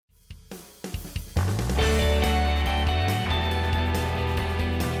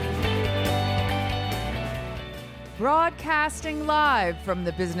Broadcasting live from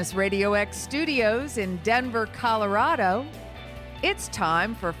the Business Radio X studios in Denver, Colorado, it's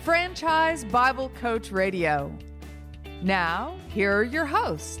time for Franchise Bible Coach Radio. Now, here are your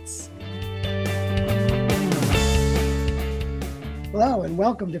hosts. Hello, and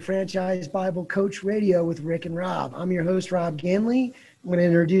welcome to Franchise Bible Coach Radio with Rick and Rob. I'm your host, Rob Ganley. I'm going to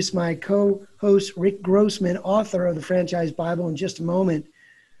introduce my co-host, Rick Grossman, author of the Franchise Bible, in just a moment.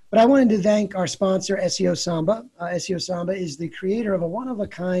 But I wanted to thank our sponsor, SEO Samba. SEO Samba is the creator of a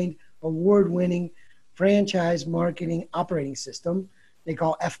one-of-a-kind, award-winning franchise marketing operating system they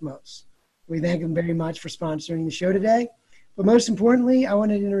call FMOS. We thank them very much for sponsoring the show today. But most importantly, I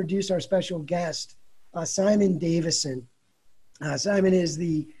wanted to introduce our special guest, Simon Davison. Simon is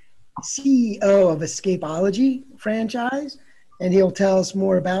the CEO of Escapology franchise, and he'll tell us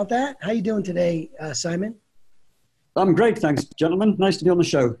more about that. How you doing today, Simon? I'm great, thanks, gentlemen. Nice to be on the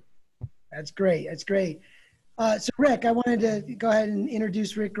show. That's great. That's great. So, Rick, I wanted to go ahead and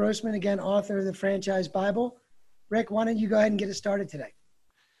introduce Rick Grossman, again, author of the Franchise Bible. Rick, why don't you go ahead and get us started today?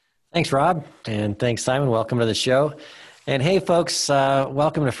 Thanks, Rob, and thanks, Simon. Welcome to the show. And hey, folks,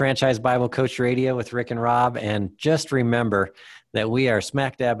 welcome to Franchise Bible Coach Radio with Rick and Rob. And just remember that we are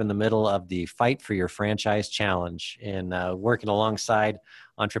smack dab in the middle of the Fight for Your Franchise Challenge, and working alongside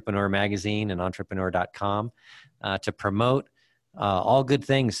Entrepreneur Magazine and Entrepreneur.com to promote all good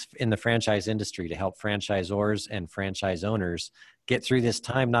things in the franchise industry to help franchisors and franchise owners get through this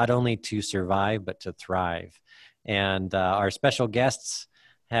time, not only to survive, but to thrive. And our special guests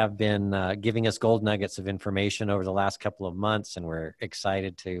have been giving us gold nuggets of information over the last couple of months, and we're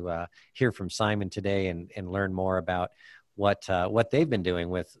excited to hear from Simon today and learn more about what they've been doing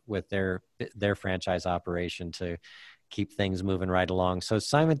with their franchise operation to keep things moving right along. So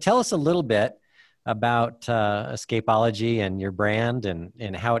Simon, tell us a little bit about Escapology and your brand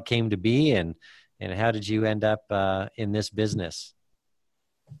and how it came to be and how did you end up in this business?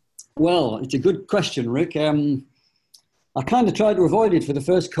 Well, it's a good question, Rick. I kind of tried to avoid it for the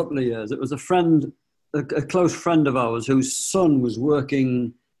first couple of years. It was a close friend of ours whose son was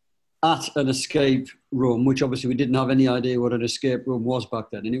working at an escape room, which obviously we didn't have any idea what an escape room was back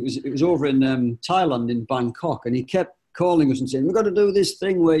then. And it was over in Thailand, in Bangkok. And he kept calling us and saying, we've got to do this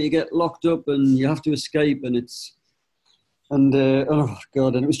thing where you get locked up and you have to escape. And oh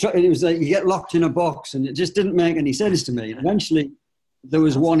God. And it was like you get locked in a box, and it just didn't make any sense to me. And eventually there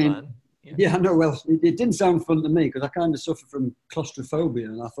was one in, yeah, no, well, it didn't sound fun to me because I kind of suffer from claustrophobia.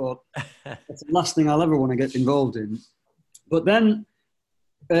 And I thought, that's the last thing I'll ever want to get involved in. But then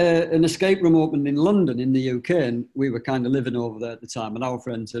an escape room opened in London in the UK, and we were kind of living over there at the time. And our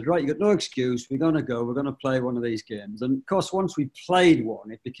friend said, right, you've got no excuse. We're going to play one of these games. And of course, once we played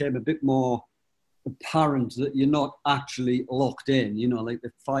one, it became a bit more apparent that you're not actually locked in. You know, like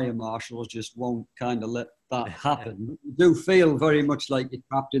the fire marshals just won't kind of let that happen. You do feel very much like you're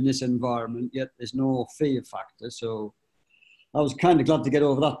trapped in this environment, yet there's no fear factor. So I was kind of glad to get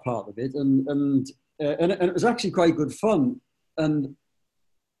over that part of it. And it was actually quite good fun. And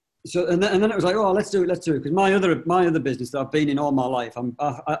then it was like, oh, let's do it. Because my other business that I've been in all my life, I'm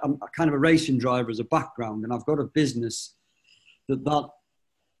kind of a racing driver as a background, and I've got a business that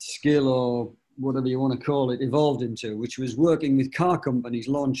skill, or whatever you want to call it, evolved into, which was working with car companies,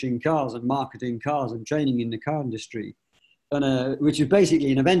 launching cars and marketing cars and training in the car industry, and which is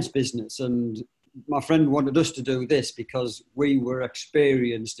basically an events business. And my friend wanted us to do this because we were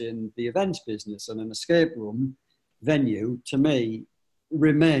experienced in the events business, and an escape room venue, to me,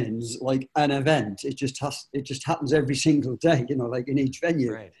 remains like an event. It just happens every single day, you know, like in each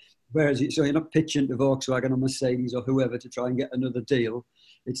venue. Right. Whereas so you're not pitching to Volkswagen or Mercedes or whoever to try and get another deal.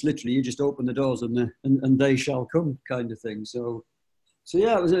 It's literally you just open the doors and they shall come, kind of thing. So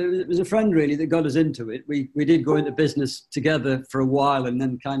yeah, it was a friend really that got us into it. We did go into business together for a while, and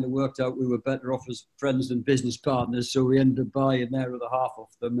then kind of worked out we were better off as friends than business partners. So we ended up buying their other half of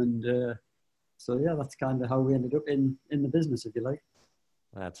them, and so yeah, that's kind of how we ended up in the business, if you like.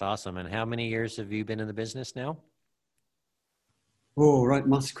 That's awesome. And how many years have you been in the business now? Oh, right.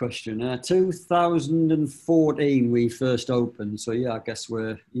 Maths question. 2014, we first opened. So yeah, I guess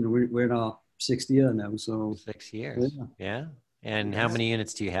we're in our 6th year now. So 6 years. Yeah. And how many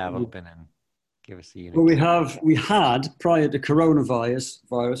units do you have open? And give us the unit. Well, we had prior to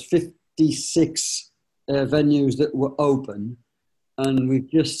coronavirus, 56 venues that were open, and we've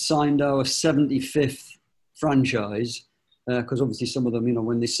just signed our 75th franchise. Because obviously some of them, you know,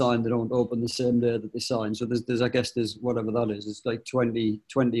 when they sign, they don't open the same day that they sign. So there's I guess there's whatever that is. It's like 20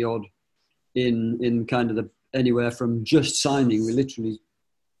 odd in kind of anywhere from just signing. We literally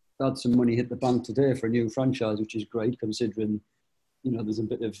had some money hit the bank today for a new franchise, which is great considering there's a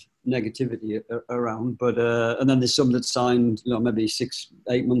bit of negativity around, but and then there's some that signed, maybe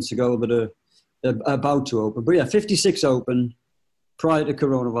 6-8 months ago that are about to open. But yeah, 56 open prior to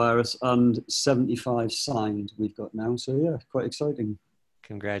coronavirus and 75 signed we've got now. So yeah, quite exciting.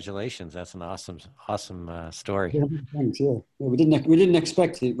 Congratulations! That's an awesome story. Yeah, thanks. Yeah, we didn't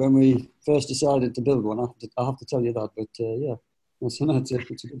expect it when we first decided to build one. I have to tell you that, but yeah. It's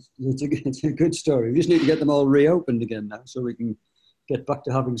a good story. We just need to get them all reopened again now so we can get back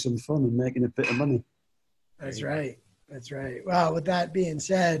to having some fun and making a bit of money. That's right. Well, with that being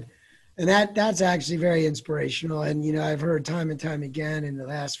said, and that's actually very inspirational. And, I've heard time and time again in the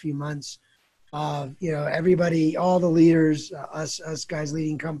last few months, everybody, all the leaders, us guys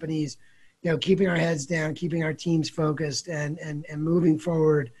leading companies, keeping our heads down, keeping our teams focused and moving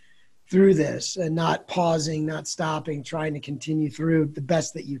forward through this and not pausing, not stopping, trying to continue through the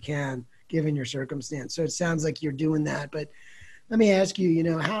best that you can given your circumstance. So it sounds like you're doing that, but let me ask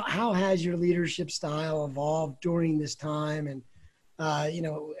you, how has your leadership style evolved during this time? And,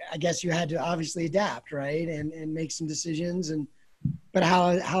 I guess you had to obviously adapt, right? And make some decisions but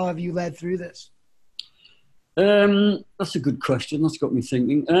how have you led through this? That's a good question. That's got me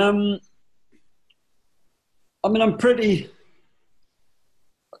thinking.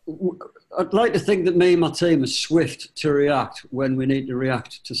 I'd like to think that me and my team are swift to react when we need to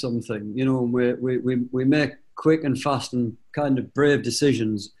react to something, and we make quick and fast and kind of brave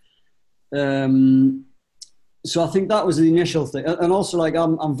decisions. So I think that was the initial thing. And also,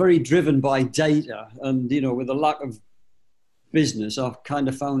 I'm very driven by data, and, with a lack of business, I've kind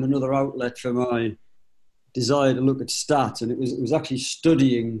of found another outlet for my desire to look at stats. And it was actually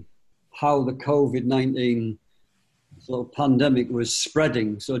studying how the COVID-19 sort of pandemic was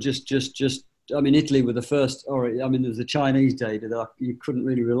spreading. So Italy were the first, there's the Chinese data that you couldn't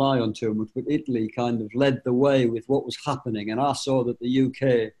really rely on too much, but Italy kind of led the way with what was happening. And I saw that the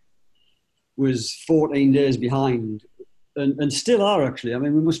UK was 14 days behind and still are actually. We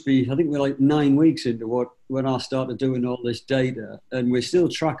must be, I think we're like 9 weeks into when I started doing all this data, and we're still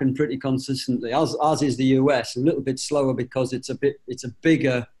tracking pretty consistently, as is the US, a little bit slower because it's a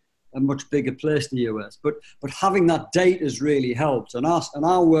much bigger place, the US. But having that data has really helped. And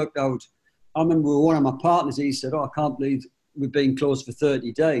I worked out, I remember one of my partners, he said, I can't believe we've been closed for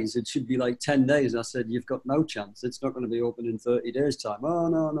 30 days. It should be like 10 days. And I said, you've got no chance. It's not going to be open in 30 days time. Oh,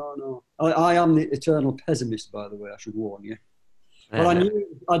 no. I am the eternal pessimist, by the way, I should warn you. But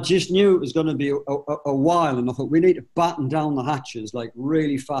I just knew it was going to be a while. And I thought, we need to batten down the hatches like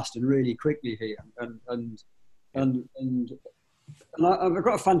really fast and really quickly here. And I've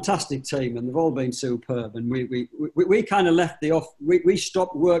got a fantastic team, and they've all been superb. And we kind of left we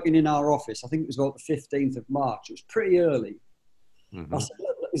stopped working in our office. I think it was about the 15th of March. It was pretty early. Mm-hmm. I said,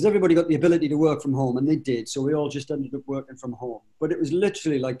 has everybody got the ability to work from home? And they did. So we all just ended up working from home. But it was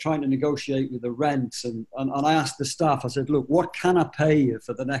literally like trying to negotiate with the rents. And I asked the staff, I said, look, what can I pay you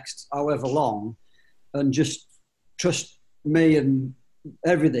for the next however long? And just trust me and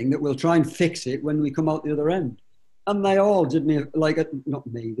everything that we'll try and fix it when we come out the other end. And they all did me not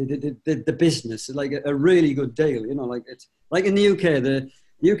me. They did the business like a really good deal. It's like in the UK, the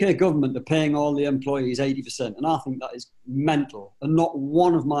UK government are paying all the employees 80%, and I think that is mental. And not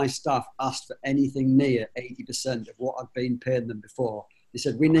one of my staff asked for anything near 80% of what I've been paying them before. They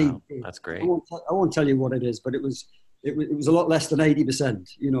said we need. That's great. I won't tell you what it is, but it was a lot less than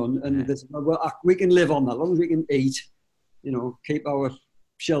 80%. We can live on that as long as we can eat. Keep our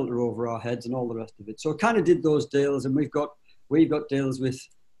shelter over our heads and all the rest of it. So I kind of did those deals, and we've got deals with,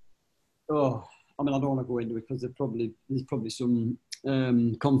 I don't want to go into it because there's probably some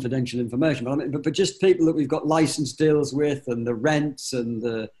confidential information, but just people that we've got licensed deals with, and the rents and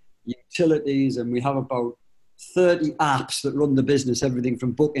the utilities, and we have about 30 apps that run the business, everything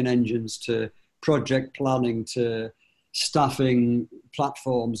from booking engines to project planning to staffing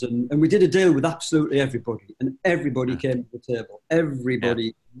platforms, and we did a deal with absolutely everybody, and everybody came to the table.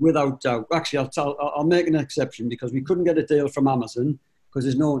 Everybody, without doubt. Actually, I'll make an exception because we couldn't get a deal from Amazon because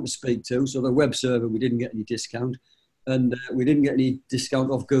there's no one to speak to. So the web server, we didn't get any discount, and we didn't get any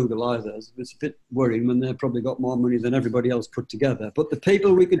discount off Google either. It's a bit worrying when they've probably got more money than everybody else put together. But the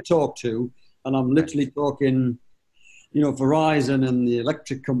people we could talk to, and I'm literally talking, Verizon and the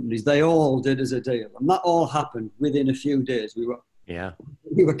electric companies, they all did as a deal. And that all happened within a few days. We were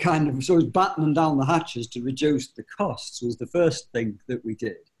kind of, so it was battening down the hatches to reduce the costs was the first thing that we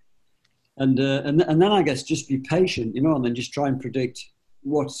did. And then I guess just be patient, and then just try and predict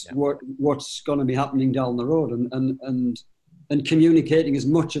what's going to be happening down the road, and communicating as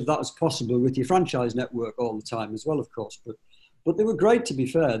much of that as possible with your franchise network all the time as well, of course. But they were great, to be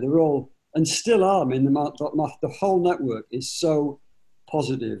fair. They were all, and still are. The whole network is so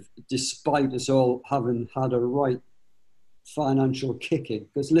positive, despite us all having had a right financial kicking.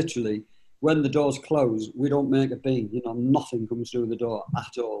 Because literally, when the doors close, we don't make a bean. You know, nothing comes through the door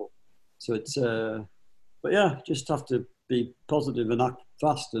at all. So it's, but yeah, just have to be positive and act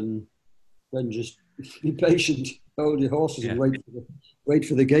fast, and then just be patient, hold your horses, and wait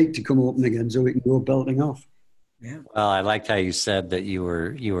for the gate to come open again so we can go belting off. Yeah. Well, I liked how you said that you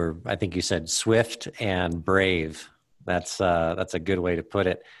were, I think you said swift and brave. That's a good way to put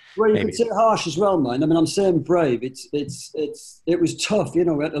it. Well, you could say harsh as well, man. I mean, I'm saying brave. It was tough, you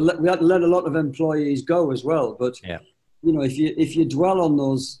know. We had to let a lot of employees go as well. But yeah, you know, if you dwell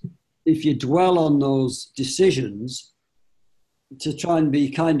on those decisions to try and be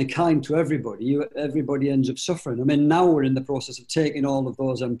kind to everybody, everybody ends up suffering. I mean, now we're in the process of taking all of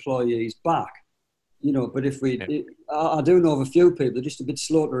those employees back. You know, but if I do know of a few people that are just a bit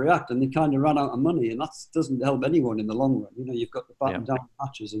slow to react, and they kind of ran out of money, and that doesn't help anyone in the long run. You know, you've got to batten down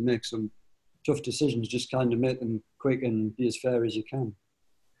patches and make some tough decisions, just kind of make them quick and be as fair as you can.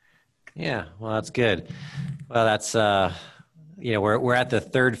 Yeah, well, that's good. Well, that's, you know, we're at the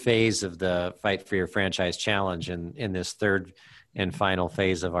third phase of the Fight for Your Franchise Challenge, and in this third and final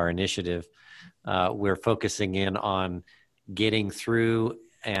phase of our initiative, we're focusing in on getting through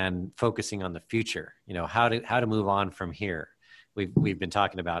and focusing on the future. You know, how to move on from here. We've been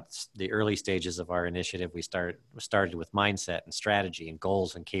talking about the early stages of our initiative. We started with mindset and strategy and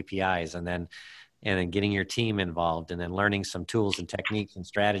goals and KPIs, and then getting your team involved, and then learning some tools and techniques and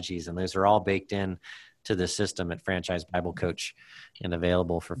strategies. And those are all baked in to the system at Franchise Bible Coach and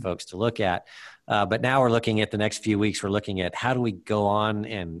available for folks to look at. But now we're looking at the next few weeks. We're looking at how do we go on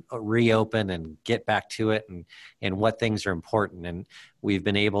and reopen and get back to it, and what things are important. And we've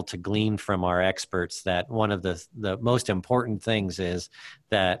been able to glean from our experts that one of the most important things is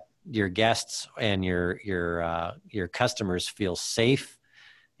that your guests and your customers feel safe,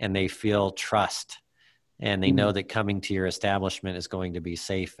 and they feel trust. And they know that coming to your establishment is going to be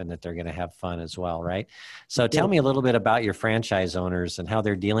safe, and that they're going to have fun as well, right? So tell me a little bit about your franchise owners and how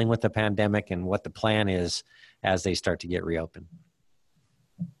they're dealing with the pandemic, and what the plan is as they start to get reopened.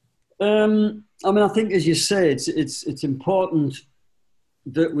 I mean, I think, as you say, it's important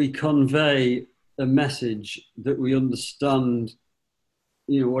that we convey a message that we understand,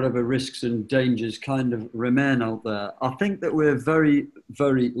 you know, whatever risks and dangers kind of remain out there. I think that we're very,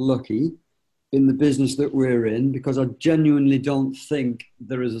 very lucky in the business that we're in, because I genuinely don't think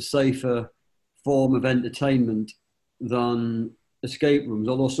there is a safer form of entertainment than escape rooms.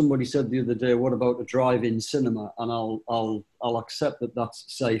 Although somebody said the other day, what about a drive-in cinema? And I'll accept that that's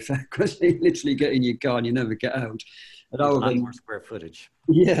safer, because you literally get in your car and you never get out. At our venue, more square footage.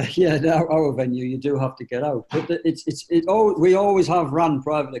 Yeah. At our venue, you do have to get out. But we always have run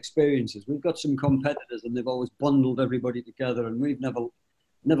private experiences. We've got some competitors, and they've always bundled everybody together, and we've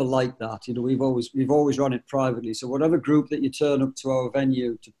never liked that. You know, we've always run it privately. So whatever group that you turn up to our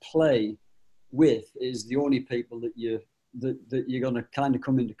venue to play with is the only people that you're going to kind of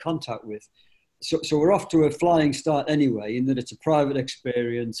come into contact with. So we're off to a flying start anyway, in that it's a private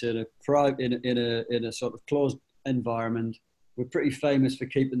experience in a sort of closed environment. We're pretty famous for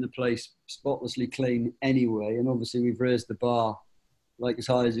keeping the place spotlessly clean anyway, and obviously we've raised the bar like as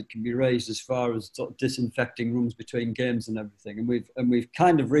high as it can be raised, as far as sort of disinfecting rooms between games and everything. And we've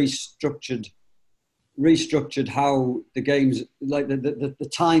kind of restructured how the games, like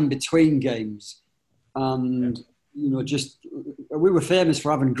the time between games, and you know, just we were famous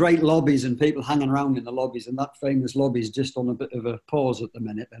for having great lobbies and people hanging around in the lobbies, and that famous lobby is just on a bit of a pause at the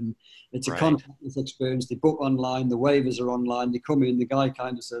minute. And it's a contactless experience. They book online, the waivers are online. They come in, the guy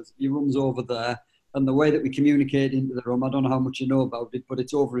kind of says, your room's over there. And the way that we communicate into the room, I don't know how much you know about it, but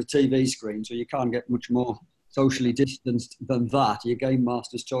it's over a TV screen, so you can't get much more socially distanced than that. Your game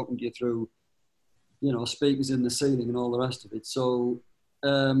master's talking to you through, you know, speakers in the ceiling and all the rest of it. So,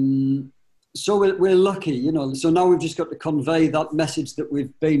 we're lucky, you know. So now we've just got to convey that message that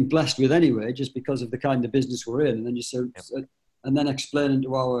we've been blessed with anyway, just because of the kind of business we're in, and then and then explaining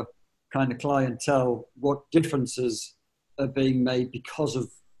to our kind of clientele what differences are being made because of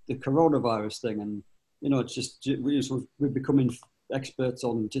the coronavirus thing. And you know, it's just we're becoming experts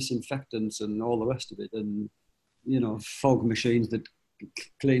on disinfectants and all the rest of it, and you know, fog machines that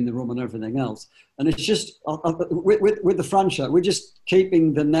clean the room and everything else. And it's just with the franchise, we're just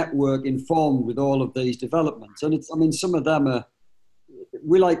keeping the network informed with all of these developments. And it's, I mean, some of them are,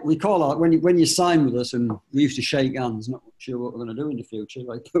 we call out when you sign with us, and we used to shake hands, not sure what we're going to do in the future,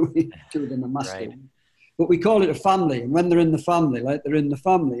 like, but we do it in a mask. Right. But we call it a family, and when they're in the family, like, they're in the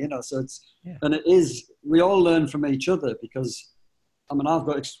family, you know. So it's, and it is, we all learn from each other, because I mean, I've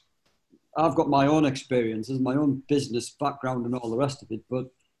got I've got my own experiences, my own business background and all the rest of it, but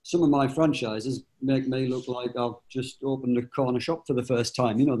some of my franchises make me look like I've just opened a corner shop for the first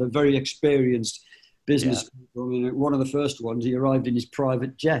time. You know, they're very experienced business people. I mean, one of the first ones, he arrived in his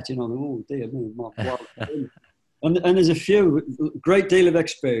private jet, you know, oh dear me, wow. And there's a great deal of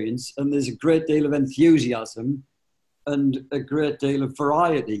experience, and there's a great deal of enthusiasm and a great deal of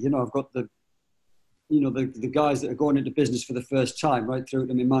variety. You know, I've got the guys that are going into business for the first time, right through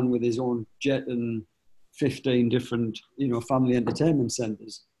to my man with his own jet and 15 different, you know, family entertainment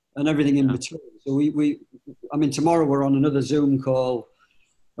centers and everything in between. So I mean, tomorrow we're on another Zoom call,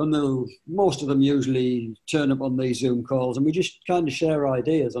 and most of them usually turn up on these Zoom calls, and we just kind of share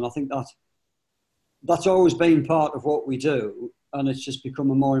ideas. And I think that's always been part of what we do, and it's just become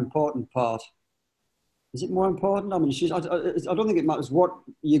a more important part. Is it more important? I mean, I don't think it matters what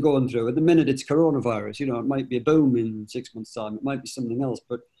you're going through. At the minute, it's coronavirus. You know, it might be a boom in 6 months' time. It might be something else.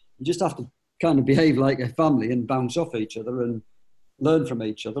 But you just have to kind of behave like a family and bounce off each other and learn from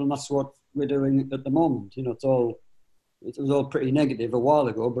each other. And that's what we're doing at the moment. You know, it was all pretty negative a while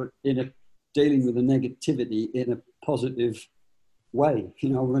ago, but dealing with the negativity in a positive way. You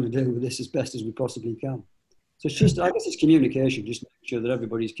know, we're going to deal with this as best as we possibly can. So it's just, I guess it's communication, just make sure that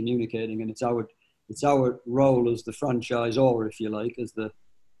everybody's communicating, and it's our role as the franchisor, if you like, as the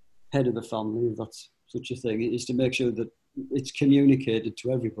head of the family, if that's such a thing, is to make sure that it's communicated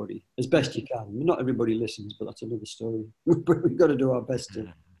to everybody as best you can. I mean, not everybody listens, but that's another story. We've got to do our best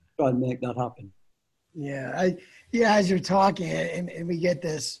to try and make that happen. Yeah, as you're talking, and we get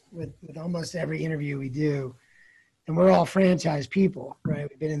this with almost every interview we do, and we're all franchise people, right?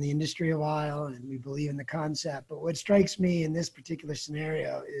 We've been in the industry a while, and we believe in the concept. But what strikes me in this particular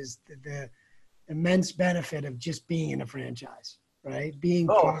scenario is the immense benefit of just being in a franchise, right? Being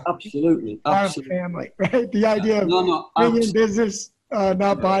part of a family, right? The idea of being in business,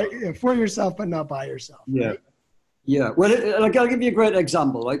 for yourself, but not by yourself. Yeah, right? Yeah. Well, I'll give you a great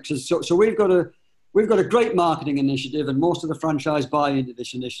example. Like, so we've got a great marketing initiative, and most of the franchise buy into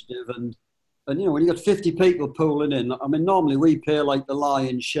this initiative. And you know, when you've got 50 people pooling in, I mean, normally we pay like the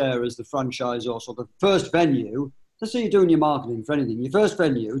lion's share as the franchisor. So the first venue, let's say you're doing your marketing for anything, your first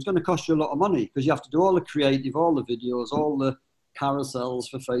venue is going to cost you a lot of money because you have to do all the creative, all the videos, all the carousels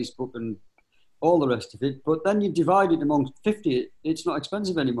for Facebook and all the rest of it. But then you divide it amongst 50, it's not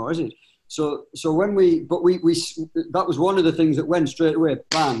expensive anymore, is it? So when that was one of the things that went straight away,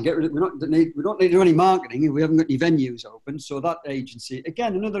 bang, get rid of it. We don't need to do any marketing if we haven't got any venues open. So that agency,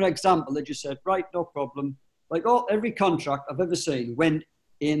 again, another example, they just said, right, no problem. Like every contract I've ever seen went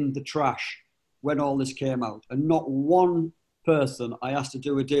in the trash when all this came out. And not one person I asked to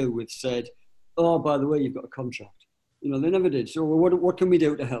do a deal with said, oh, by the way, you've got a contract. You know, they never did. So what can we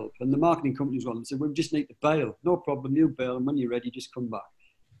do to help? And the marketing companies went and said, we just need to bail. No problem, you bail. And when you're ready, just come back.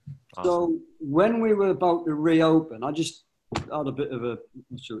 Awesome. So when we were about to reopen, I just had a bit of I'm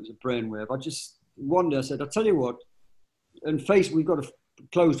not sure it was a brainwave. One day I said, I'll tell you what, and we've got a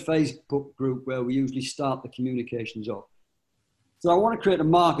closed Facebook group where we usually start the communications off. So I want to create a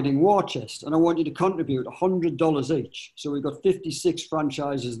marketing war chest, and I want you to contribute $100 each. So we've got 56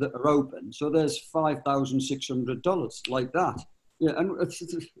 franchises that are open. So there's $5,600 like that. Yeah, and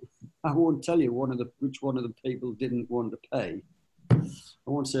I won't tell you which one of the people didn't want to pay. I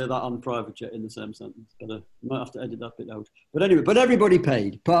won't say that on private jet in the same sentence, but I might have to edit that bit out. But anyway, everybody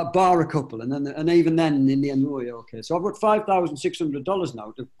paid, bar a couple, and even then, in the end, oh yeah, okay. So I've got $5,600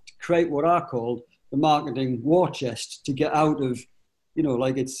 now to create what I called the marketing war chest to get out of, you know,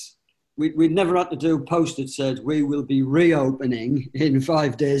 like we'd never had to do a post that said we will be reopening in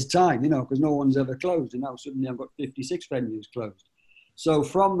 5 days' time, you know, because no one's ever closed, and now suddenly I've got 56 venues closed. So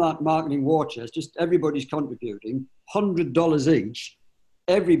from that marketing war chest, just everybody's contributing $100 each.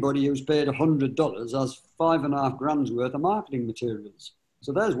 Everybody who's paid $100 has $5.5 grand's worth of marketing materials.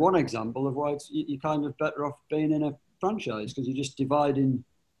 So there's one example of why you're kind of better off being in a franchise, because you're just dividing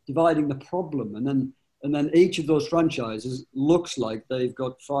the problem, and then each of those franchises looks like they've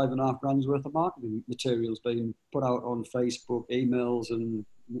got $5.5 grand's worth of marketing materials being put out on Facebook, emails, and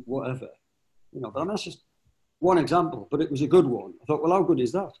whatever. You know, but that's just one example, but it was a good one. I thought, well, how good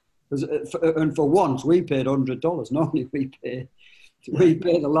is that? And for once, we paid $100. Normally, we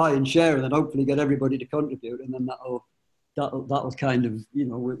pay the lion's share, and then hopefully get everybody to contribute, and then that'll kind of, you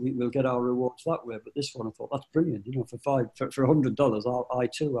know, we'll get our rewards that way. But this one, I thought, that's brilliant. You know, for $100, I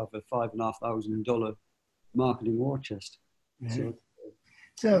too have a $5,500 marketing war chest. Mm-hmm.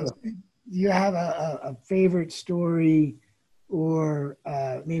 So you have a favorite story, or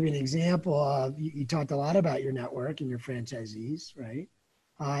maybe an example of, you talked a lot about your network and your franchisees, right?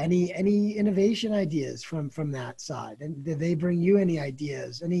 Any innovation ideas from that side? And did they bring you any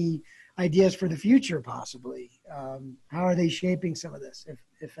ideas? Any ideas for the future, possibly? How are they shaping some of this,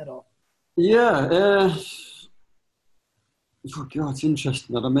 if at all? Yeah. Oh God, it's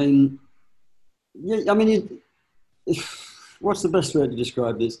interesting. That I mean, yeah. I mean, what's the best way to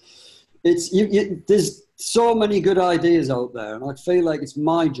describe this? There's so many good ideas out there, and I feel like it's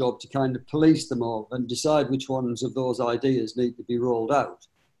my job to kind of police them all and decide which ones of those ideas need to be rolled out.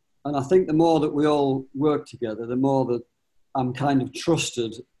 And I think the more that we all work together, the more that I'm kind of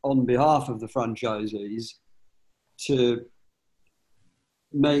trusted on behalf of the franchisees to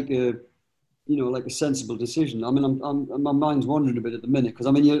make a sensible decision. I mean, my mind's wandering a bit at the minute because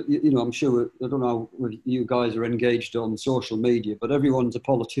I mean, you know, I'm sure I don't know how you guys are engaged on social media, but everyone's a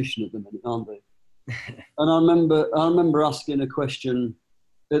politician at the minute, aren't they? And I remember asking a question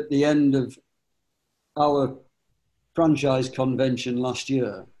at the end of our franchise convention last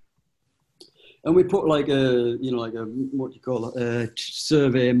year, and we put like a what do you call it, a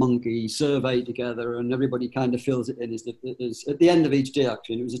survey monkey survey together, and everybody kind of fills it in. Is at the end of each day,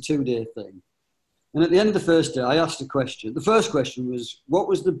 actually, it was a 2-day thing. And at the end of the first day, I asked a question. The first question was, what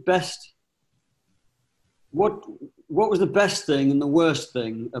was the best thing and the worst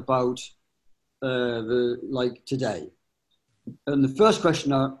thing about today? And the first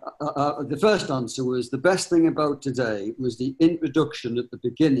question, the first answer was, the best thing about today was the introduction at the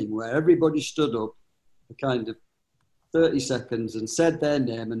beginning, where everybody stood up for kind of 30 seconds and said their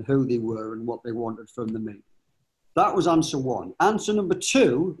name and who they were and what they wanted from the meeting. That was answer one. Answer number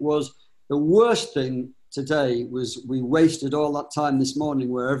two was, the worst thing today was we wasted all that time this morning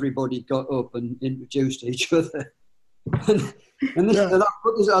where everybody got up and introduced each other. And I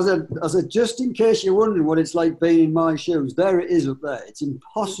put this as a just in case you're wondering what it's like being in my shoes, there it is up there. It's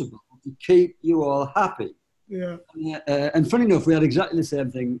impossible to keep you all happy. Yeah. And funny enough, we had exactly the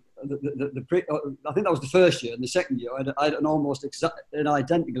same thing. I think that was the first year. And the second year, I had an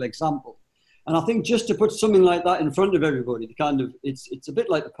identical example. And I think just to put something like that in front of everybody, it's a bit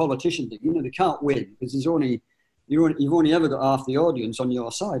like the politician thing. You know, they can't win because you've only ever got half the audience on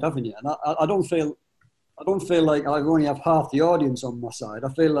your side, haven't you? And I don't feel like I only have half the audience on my side. I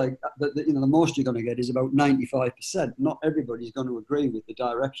feel like the most you're going to get is about 95%. Not everybody's going to agree with the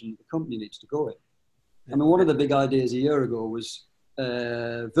direction the company needs to go in. I mean, one of the big ideas a year ago was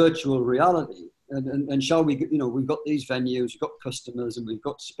virtual reality. And shall we? You know, we've got these venues, we've got customers, and we've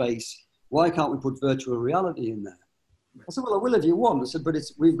got space. Why can't we put virtual reality in there? I said, well, I will if you want. I said, but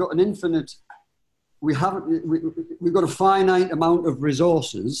we've got we've got a finite amount of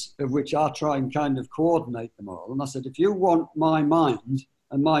resources of which I try and kind of coordinate them all. And I said, if you want my mind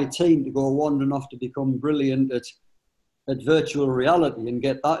and my team to go wandering off to become brilliant at virtual reality and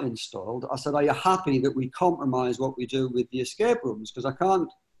get that installed, I said, are you happy that we compromise what we do with the escape rooms? Because I can't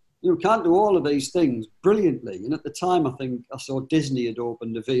do all of these things brilliantly. And at the time, I think I saw Disney had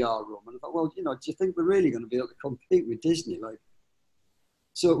opened a VR room. And I thought, well, do you think we're really going to be able to compete with Disney?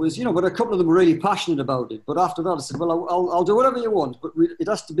 So it was, but a couple of them were really passionate about it. But after that, I said, well, I'll do whatever you want, but it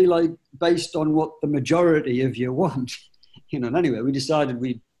has to be based on what the majority of you want. And anyway, we decided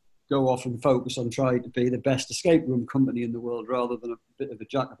we'd go off and focus on trying to be the best escape room company in the world rather than a bit of a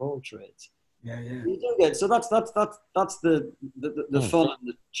jack of all trades. Yeah. You do get, so that's the fun and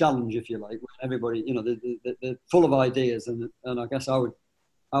the challenge, if you like, when everybody, they're full of ideas, and I guess our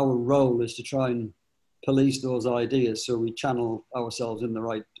role is to try and police those ideas so we channel ourselves in the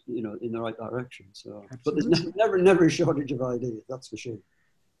right direction. So, but there's never a shortage of ideas, that's for sure.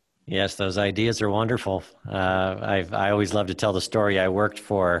 Yes, those ideas are wonderful. I always love to tell the story. I worked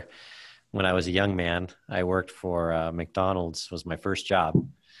for, when I was a young man, I worked for McDonald's, was my first job.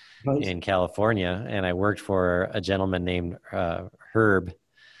 Right. In California, and I worked for a gentleman named Herb,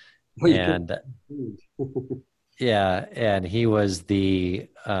 and and he was the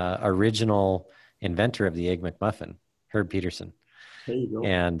original inventor of the Egg McMuffin, Herb Peterson. There you go.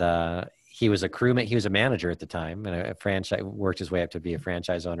 And he was a crewmate. He was a manager at the time, and a franchise, worked his way up to be a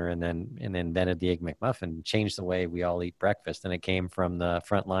franchise owner, and then invented the Egg McMuffin, changed the way we all eat breakfast, and it came from the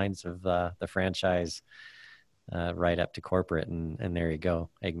front lines of the franchise. Right up to corporate, and there you go.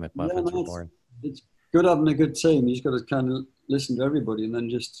 Egg McMuffins were born. It's good having a good team. You just got to kind of listen to everybody, and then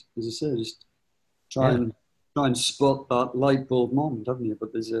just, as I say, just try and spot that light bulb moment, haven't you?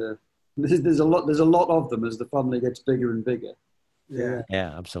 But there's a lot of them as the family gets bigger and bigger. Yeah,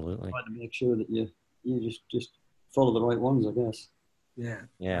 absolutely. Try to make sure that you just follow the right ones, I guess. Yeah,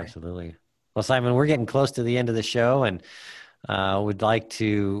 absolutely. Well, Simon, we're getting close to the end of the show, and would like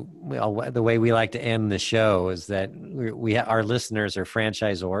to, the way we like to end the show is that our listeners are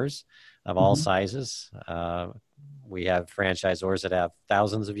franchisors of all sizes, We have franchisors that have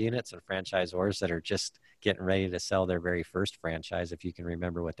thousands of units and franchisors that are just getting ready to sell their very first franchise, if you can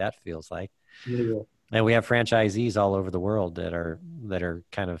remember what that feels like. Yeah. And we have franchisees all over the world that are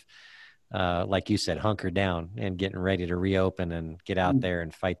kind of, like you said, hunkered down and getting ready to reopen and get out there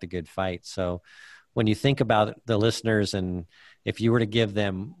and fight the good fight. So when you think about the listeners, and if you were to give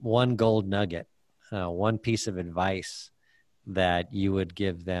them one gold nugget, one piece of advice that you would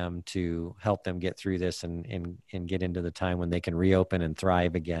give them to help them get through this and get into the time when they can reopen and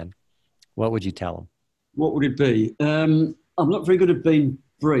thrive again, what would you tell them? What would it be? I'm not very good at being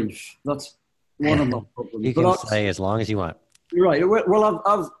brief. That's one of my problems. You can say as long as you want. Right.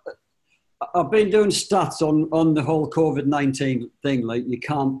 Well, I've been doing stats on the whole COVID-19 thing, like you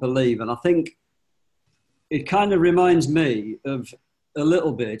can't believe. And I think it kind of reminds me of a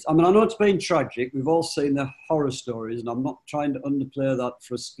little bit. I mean, I know it's been tragic. We've all seen the horror stories, and I'm not trying to underplay that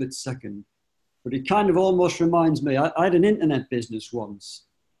for a split second. But it kind of almost reminds me, I had an internet business once,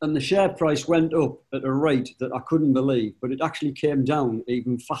 and the share price went up at a rate that I couldn't believe, but it actually came down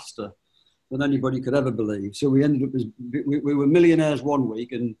even faster than anybody could ever believe. So we ended up as, we were millionaires one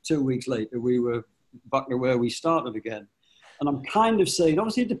week, and 2 weeks later we were back to where we started again. And I'm kind of saying,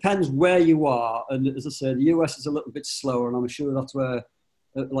 obviously it depends where you are. And as I said, the US is a little bit slower, and I'm sure that's where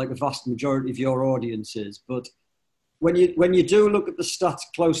like the vast majority of your audience is. But when you do look at the stats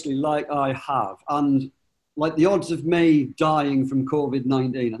closely, like I have, and like the odds of me dying from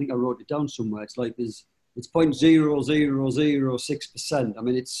COVID-19, I think I wrote it down somewhere. It's like it's 0.0006%. I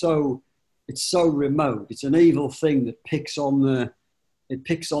mean, it's so remote. It's an evil thing that picks on the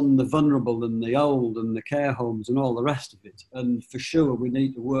vulnerable and the old and the care homes and all the rest of it. And for sure, we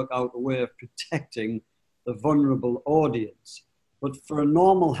need to work out a way of protecting the vulnerable audience. But for a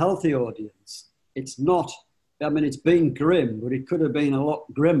normal, healthy audience, it's not. I mean, it's been grim, but it could have been a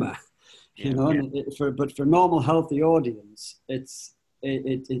lot grimmer. You know, but for a normal, healthy audience, it's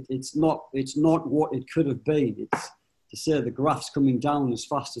not what it could have been. It's to say the graph's coming down as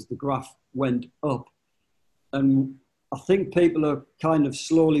fast as the graph went up, and I think people are kind of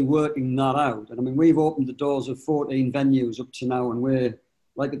slowly working that out. And I mean, we've opened the doors of 14 venues up to now, and we're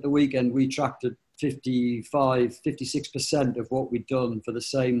like at the weekend we tracked at 56% of what we'd done for the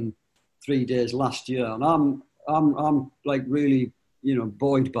same 3 days last year, and I'm like really, you know,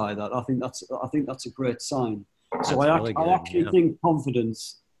 buoyed by that. I think that's a great sign. So I actually think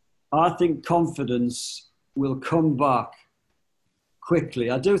confidence will come back quickly.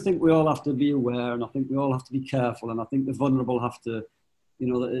 I do think we all have to be aware, and I think we all have to be careful, and I think the vulnerable have to, you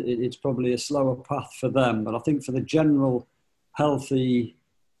know, it's probably a slower path for them. But I think for the general healthy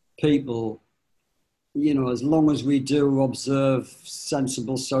people, you know, as long as we do observe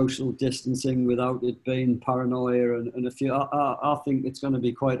sensible social distancing without it being paranoia and a few, I think it's going to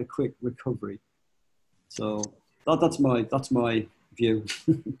be quite a quick recovery. So that's my view.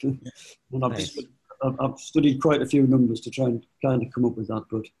 And I've studied quite a few numbers to try and kind of come up with that,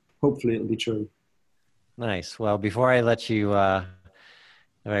 but hopefully it'll be true. Nice. Well, before I let you, I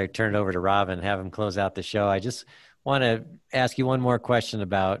turn it over to Rob and have him close out the show, I just want to ask you one more question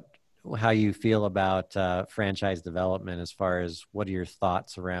about how you feel about franchise development, as far as what are your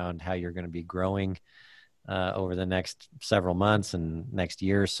thoughts around how you're going to be growing over the next several months and next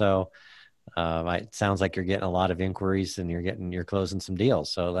year or so. It sounds like you're getting a lot of inquiries and you're closing some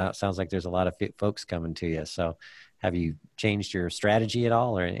deals. So that sounds like there's a lot of folks coming to you. So have you changed your strategy at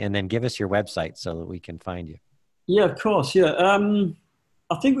all? And then give us your website so that we can find you. Yeah, of course. Yeah.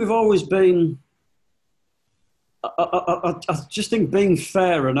 I think we've always been, I just think being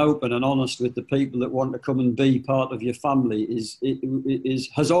fair and open and honest with the people that want to come and be part of your family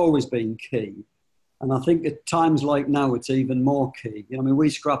has always been key. And I think at times like now, it's even more key. You know, I mean,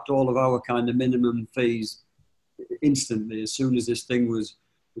 we scrapped all of our kind of minimum fees instantly as soon as this thing was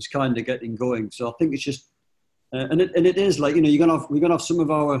kind of getting going. So I think it's just, and it is like, you know, we're gonna have some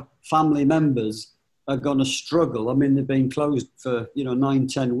of our family members are going to struggle. I mean, they've been closed for, you know,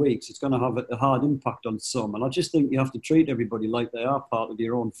 9-10 weeks. It's going to have a hard impact on some. And I just think you have to treat everybody like they are part of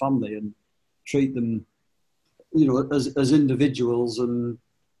your own family and treat them, you know, as individuals and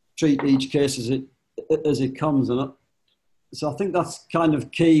treat each case as it comes. And so I think that's kind of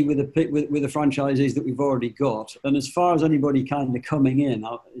key with the franchisees that we've already got. And as far as anybody kind of coming in,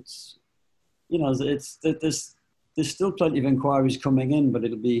 it's, you know, there's still plenty of inquiries coming in, but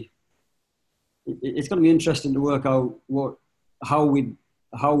it's going to be interesting to work out what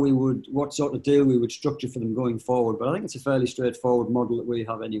sort of deal we would structure for them going forward. But I think it's a fairly straightforward model that we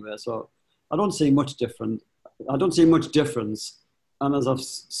have anyway. So I don't see much difference. And as I've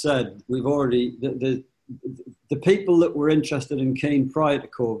said, we've already, the people that were interested and keen prior to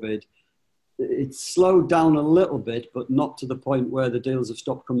COVID, it's slowed down a little bit, but not to the point where the deals have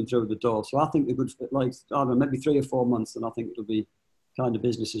stopped coming through the door. So I think a good, like, I don't know, maybe 3 or 4 months, and I think it'll be kind of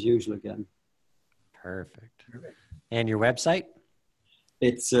business as usual again. Perfect. And your website?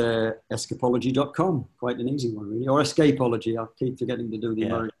 It's escapology.com. Quite an easy one, really. Or Escapology. I keep forgetting to do the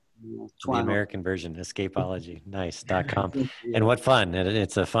American. The American version, Escapology. Nice. .com. And what fun.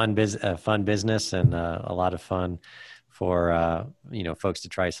 It's a fun business and a lot of fun for folks to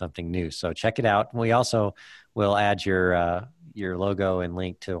try something new. So check it out. We also will add your logo and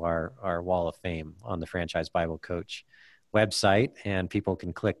link to our Wall of Fame on the Franchise Bible Coach website, and people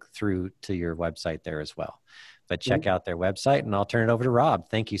can click through to your website there as well. But check out their website, and I'll turn it over to Rob.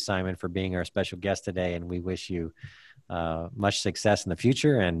 Thank you, Simon, for being our special guest today, and we wish you much success in the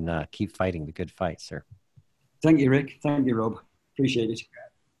future, and keep fighting the good fight, sir. Thank you, Rick. Thank you, Rob. Appreciate it.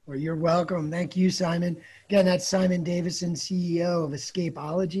 Well, you're welcome. Thank you, Simon. Again, that's Simon Davison, CEO of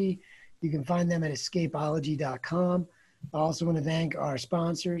Escapology. You can find them at escapology.com. I also want to thank our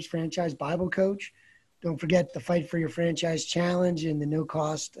sponsors, Franchise Bible Coach. Don't forget the Fight for Your Franchise Challenge and the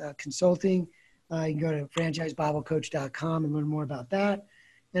no-cost consulting. You can go to franchisebiblecoach.com and learn more about that.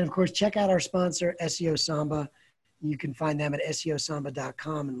 And, of course, check out our sponsor, SEO Samba. You can find them at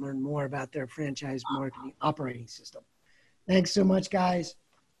seosamba.com and learn more about their franchise marketing operating system. Thanks so much, guys.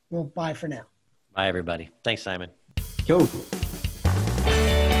 Well, bye for now. Bye, everybody. Thanks, Simon. Cool.